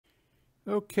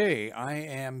Okay, I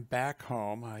am back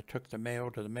home. I took the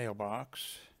mail to the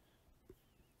mailbox.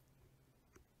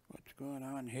 What's going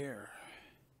on here?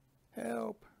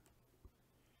 Help!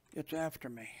 It's after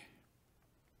me.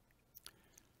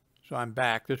 So I'm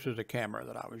back. This is the camera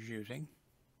that I was using.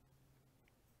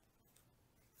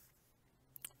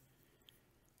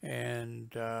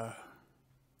 And I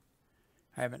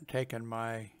haven't taken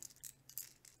my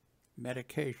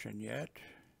medication yet.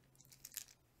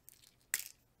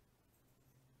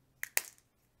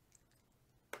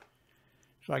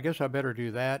 So I guess I better do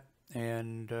that.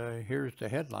 And here's the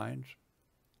headlines.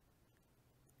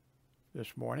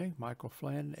 This morning, Michael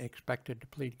Flynn expected to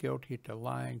plead guilty to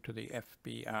lying to the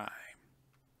FBI.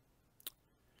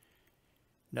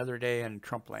 Another day in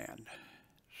Trumpland.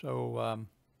 So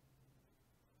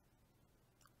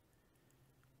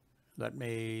let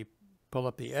me pull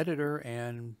up the editor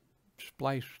and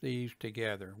splice these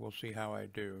together. We'll see how I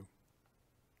do.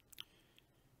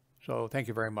 So thank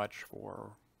you very much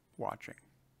for watching.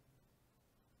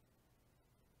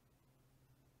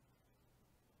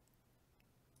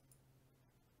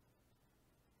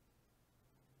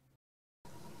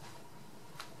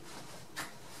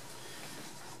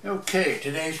 Okay,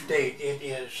 today's date, it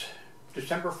is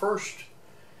December 1st,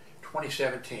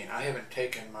 2017. I haven't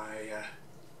taken my,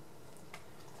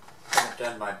 haven't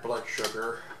done my blood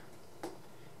sugar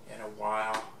in a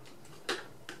while,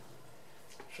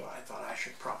 so I thought I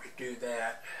should probably do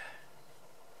that.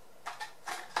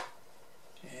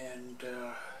 And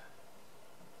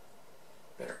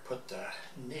better put the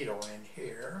needle in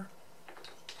here.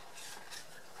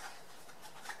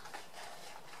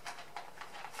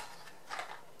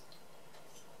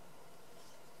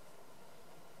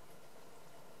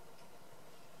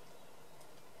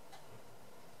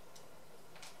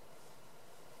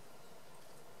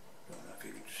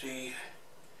 See,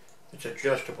 it's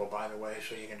adjustable, by the way,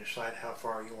 so you can decide how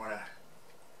far you want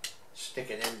to stick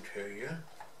it into you.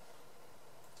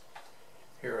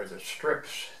 Here are the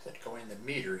strips that go in the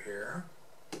meter here.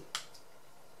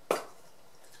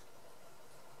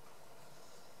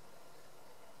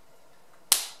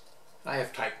 I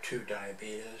have type 2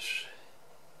 diabetes.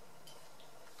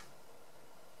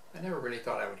 I never really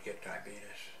thought I would get diabetes.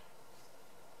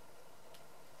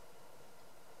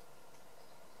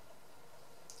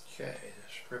 Okay, the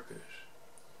strip is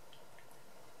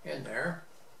in there.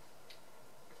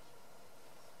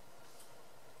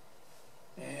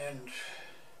 And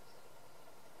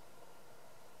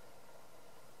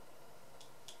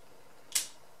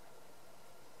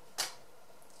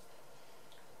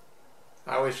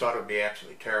I always thought it would be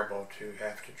absolutely terrible to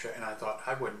have to check, and I thought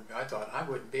I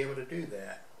wouldn't be able to do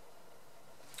that.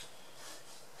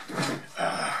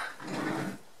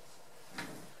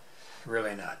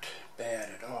 Really not bad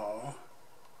at all.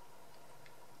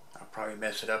 I'll probably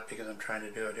mess it up because I'm trying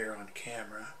to do it here on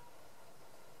camera.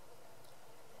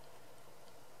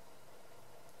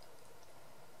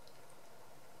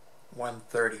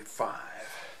 $135.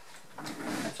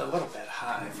 That's a little bit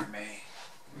high for me.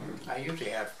 I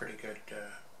usually have pretty good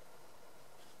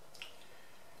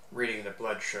reading the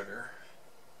blood sugar.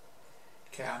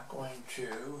 Okay, I'm going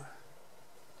to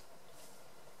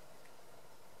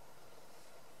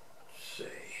see.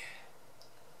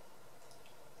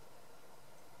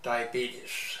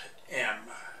 Diabetes M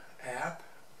app.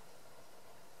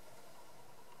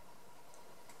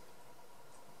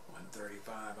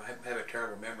 135. I have a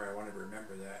terrible memory. I want to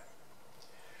remember that.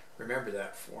 Remember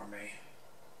that for me.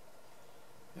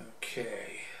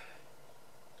 Okay.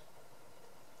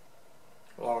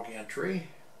 Log entry.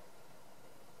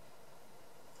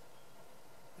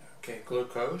 Okay,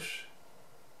 glucose.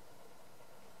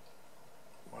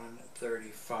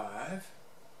 135.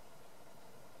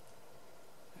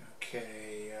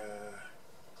 Okay,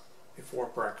 before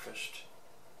breakfast.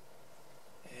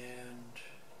 And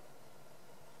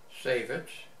save it.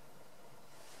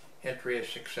 Entry is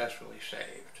successfully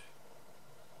saved.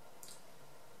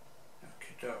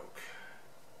 Okie doke.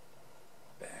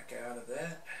 Back out of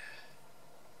that.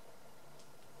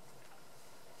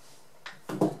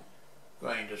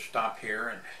 Going to stop here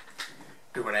and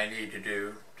do what I need to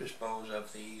do, dispose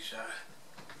of these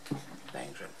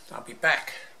things, and I'll be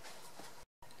back.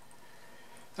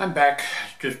 I'm back.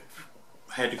 Just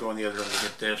had to go in the other room to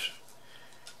get this.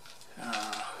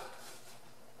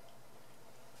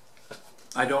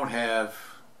 I don't have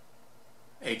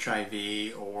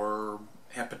HIV or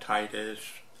hepatitis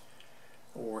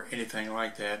or anything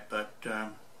like that, but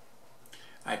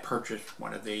I purchased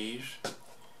one of these.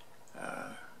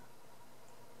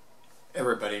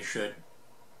 Everybody should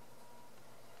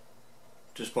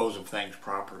dispose of things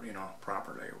properly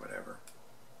or whatever.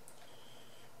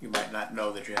 you might not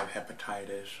know that you have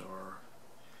hepatitis, or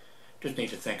just need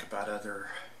to think about other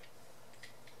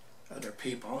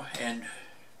people and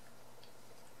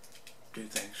do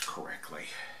things correctly.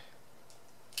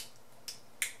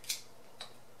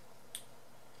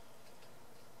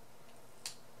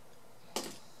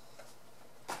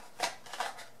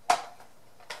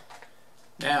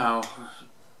 Now,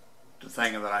 the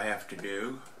thing that I have to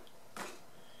do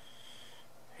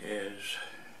is,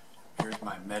 here's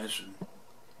my medicine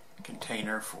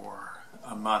container for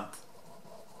a month.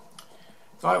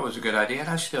 Thought it was a good idea, and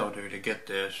I still do, to get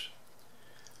this,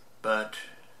 but,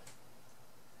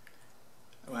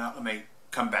 well, let me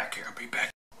come back here. I'll be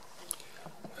back.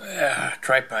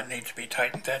 Tripod needs to be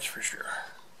tightened, that's for sure.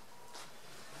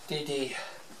 Dee Dee,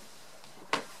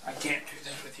 I can't do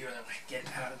this with you without getting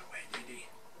out of the way, Dee Dee.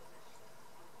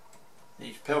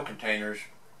 These pill containers,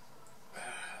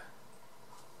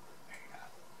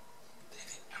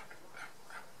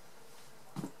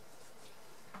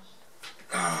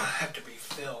 have to be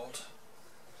filled,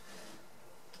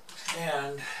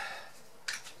 and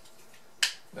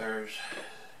there's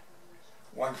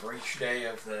one for each day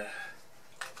of the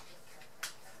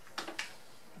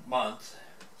month.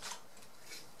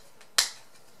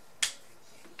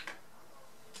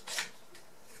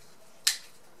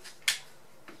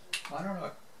 I don't know,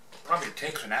 it probably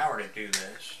takes an hour to do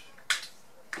this,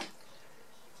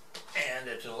 and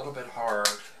it's a little bit hard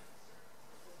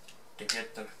to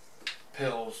get the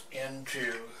pills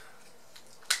into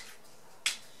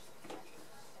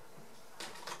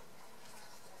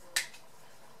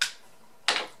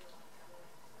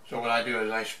so what I do is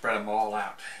I spread them all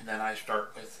out, and then I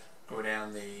start with, go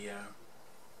down the a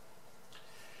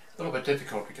little bit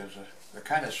difficult because they're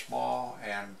kind of small,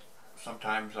 and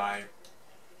sometimes a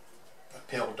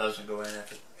pill doesn't go in.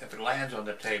 If it lands on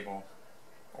the table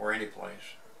or any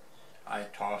place, I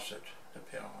toss it, the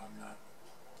pill.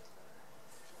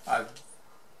 I've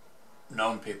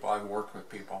known people, I've worked with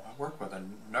people. I've worked with a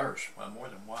nurse, well, more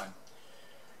than one,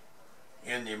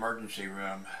 in the emergency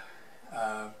room.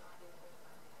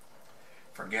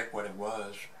 Forget what it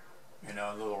was, you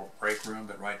know, a little break room,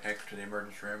 but right next to the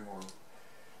emergency room, or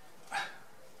a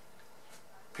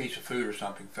piece of food or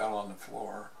something fell on the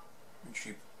floor, and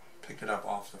she picked it up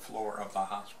off the floor of the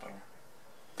hospital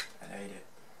and ate it.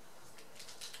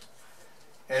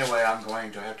 Anyway, I'm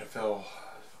going to have to fill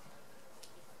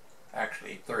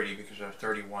actually 30, because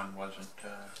 31 wasn't,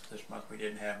 this month we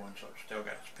didn't have one, so it's still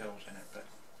got its pills in it, but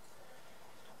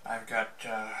I've got,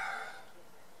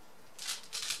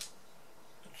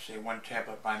 let's see, one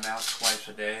tablet by mouth twice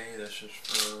a day. This is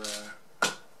for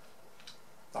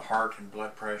the heart and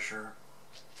blood pressure.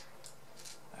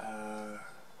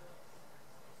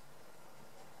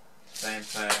 Same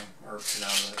thing, or, you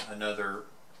know, another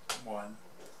one.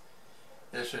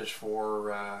 This is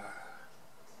for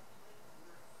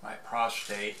my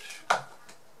prostate,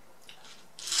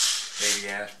 baby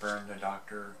aspirin, the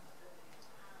doctor,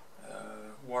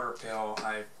 water pill.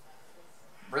 I'm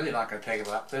really not going to take it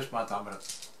up. This month I'm going to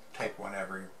take one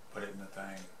every, put it in the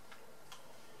thing.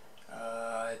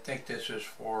 I think this is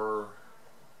for,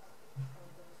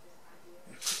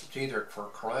 it's either for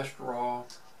cholesterol.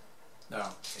 No,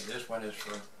 okay, this one is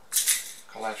for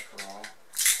cholesterol.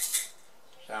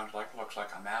 Sounds like, looks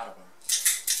like I'm out of them.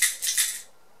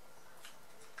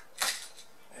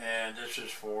 And this is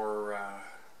for I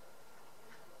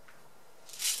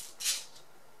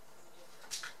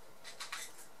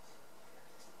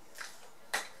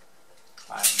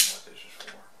don't know what this is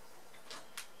for.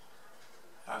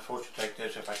 I'm supposed to take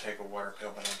this if I take a water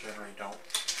pill, but I generally don't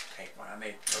take one. I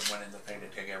may put one in the thing to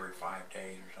take every 5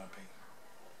 days or something.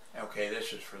 Okay,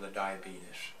 this is for the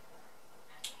diabetes.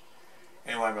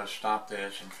 Anyway, I'm going to stop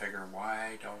this and figure,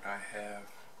 why don't I have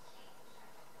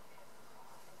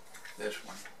this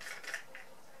one?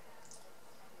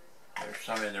 There's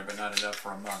some in there, but not enough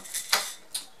for a month.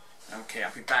 Okay,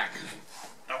 I'll be back.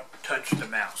 Don't touch the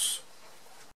mouse.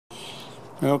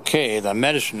 Okay, the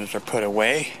medicines are put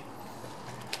away.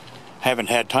 Haven't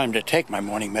had time to take my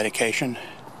morning medication.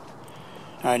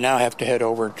 I now have to head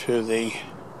over to the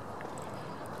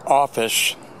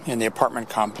office in the apartment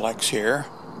complex here,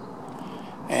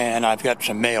 and I've got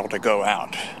some mail to go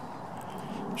out.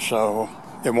 So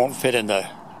it won't fit in the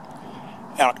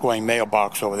outgoing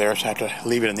mailbox over there, so I have to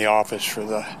leave it in the office for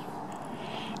the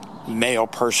mail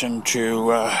person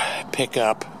to pick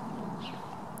up.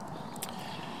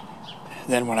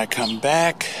 Then when I come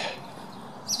back,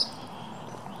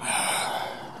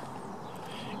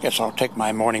 guess I'll take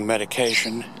my morning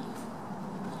medication,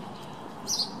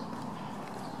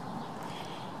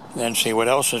 then see what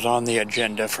else is on the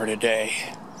agenda for today.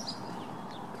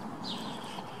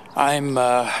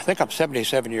 I think I'm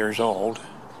 77 years old.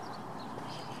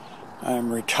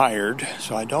 I'm retired,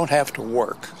 so I don't have to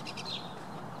work.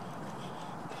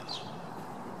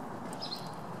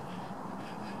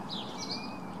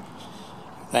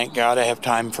 Thank God I have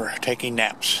time for taking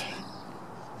naps.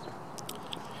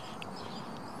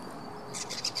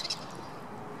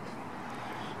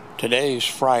 Today's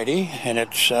Friday, and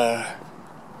it's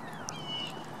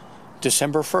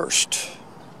December 1st.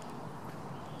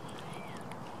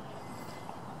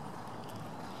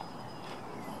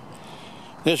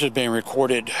 This is being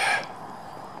recorded,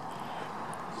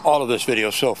 all of this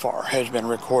video so far has been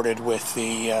recorded with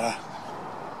the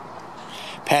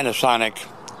Panasonic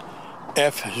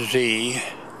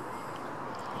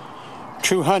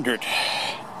FZ200.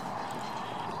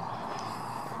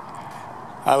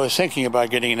 I was thinking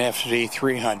about getting an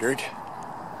FZ300,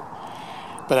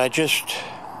 but I just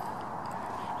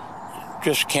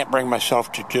can't bring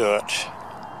myself to do it.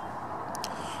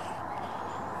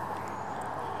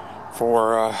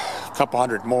 For a couple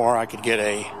hundred more, I could get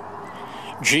a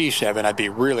G7. I'd be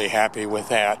really happy with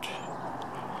that.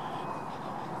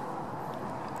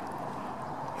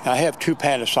 I have two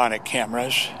Panasonic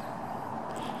cameras.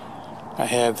 I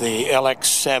have the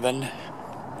LX7,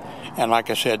 and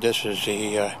like I said, this is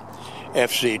the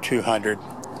FZ200.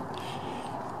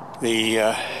 The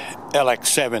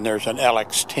LX7, there's an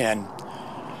LX10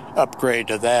 upgrade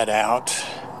to that out.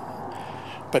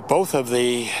 But both of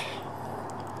the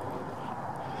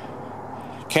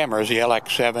cameras, the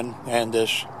LX7 and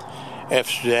this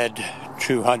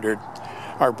FZ200,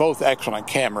 are both excellent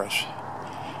cameras.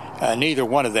 Neither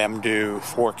one of them do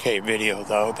 4K video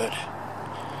though, but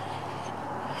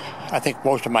I think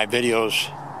most of my videos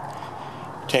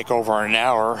take over an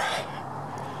hour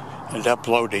and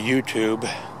upload to YouTube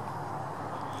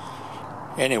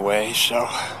anyway, so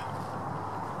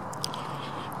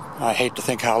I hate to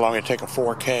think how long it take a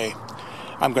 4K.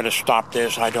 I'm going to stop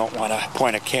this. I don't want to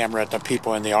point a camera at the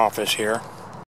people in the office here.